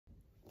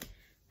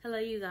Hello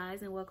you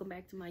guys, and welcome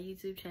back to my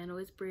YouTube channel.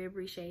 It's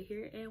Bri Shay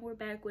here, and we're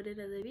back with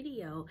another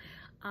video.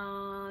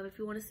 If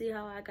you want to see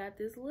how I got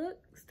this look,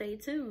 stay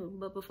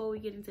tuned. But before we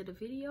get into the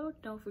video,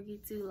 don't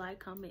forget to like,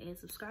 comment, and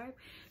subscribe.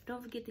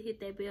 Don't forget to hit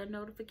that bell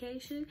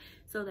notification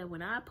so that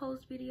when I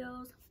post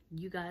videos,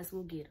 you guys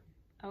will get them.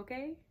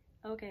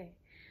 Okay.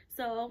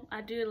 So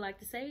I do like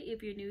to say,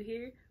 if you're new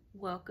here,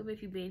 welcome.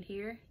 If you've been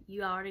here,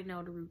 you already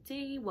know the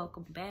routine.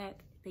 Welcome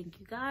back. Thank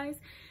you guys.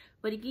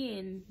 But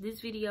again, this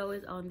video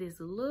is on this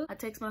look. I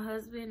text my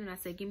husband and I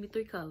said, give me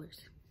 3 colors.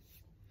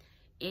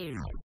 And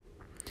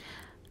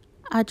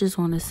I just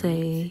want to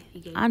say,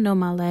 I know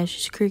my lash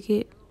is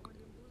crooked,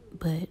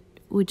 but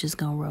we're just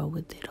gonna roll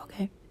with it,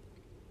 okay?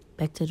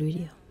 Back to the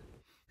video.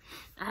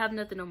 I have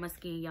nothing on my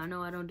skin. Y'all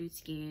know I don't do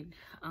skin.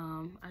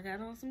 I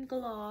got on some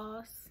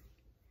gloss.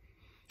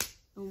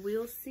 And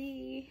we'll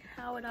see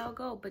how it all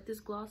go. But this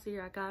gloss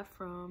here I got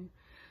from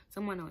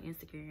someone on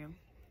Instagram.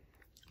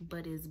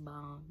 But it's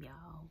bomb,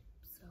 y'all.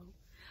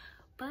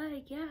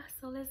 But yeah,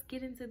 so let's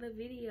get into the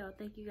video.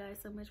 Thank you guys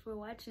so much for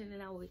watching,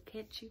 and I will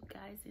catch you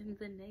guys in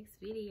the next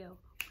video.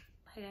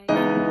 Bye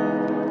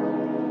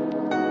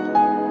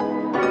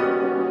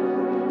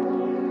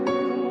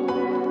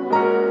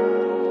guys.